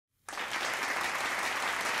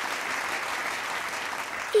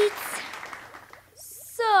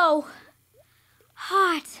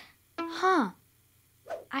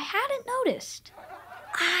focused.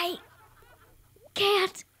 I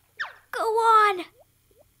can't go on.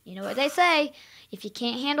 You know what they say, if you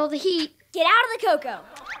can't handle the heat, get out of the cocoa.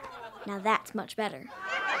 Now that's much better.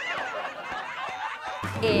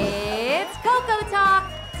 It's Cocoa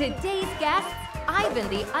Talk. Today's guests, Ivan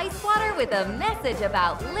the Ice Water with a message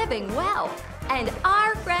about living well, and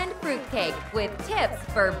our friend Fruitcake with tips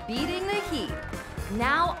for beating the heat.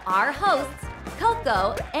 Now our hosts,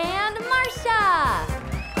 Coco and Marcia.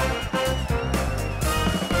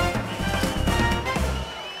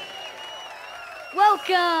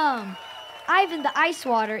 welcome! Ivan the Ice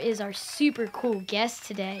Water is our super cool guest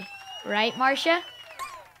today. Right, Marcia?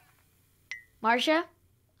 Marcia?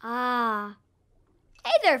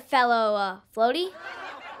 Hey there, fellow floaty.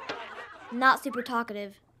 Not super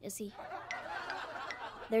talkative, is he?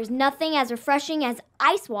 There's nothing as refreshing as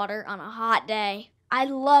ice water on a hot day. I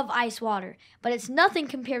love ice water, but it's nothing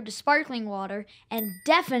compared to sparkling water and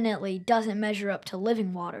definitely doesn't measure up to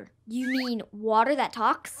living water. You mean water that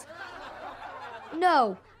talks?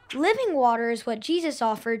 No, living water is what Jesus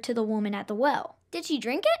offered to the woman at the well. Did she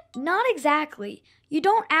drink it? Not exactly. You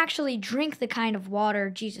don't actually drink the kind of water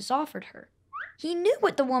Jesus offered her. He knew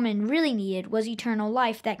what the woman really needed was eternal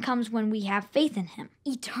life that comes when we have faith in him.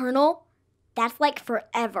 Eternal? That's like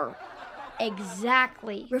forever.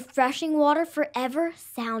 Exactly. Refreshing water forever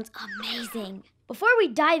sounds amazing. Before we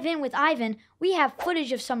dive in with Ivan, we have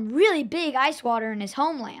footage of some really big ice water in his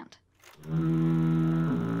homeland.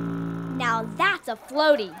 Now that's a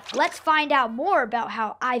floaty. Let's find out more about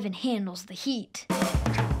how Ivan handles the heat.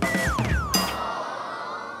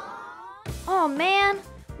 Oh man,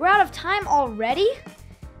 we're out of time already?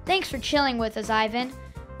 Thanks for chilling with us, Ivan.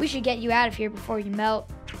 We should get you out of here before you melt.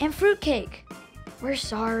 And Fruitcake, we're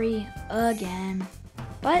sorry again,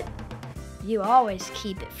 but you always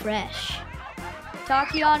keep it fresh.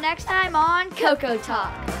 Talk to you all next time on Cocoa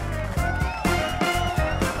Talk.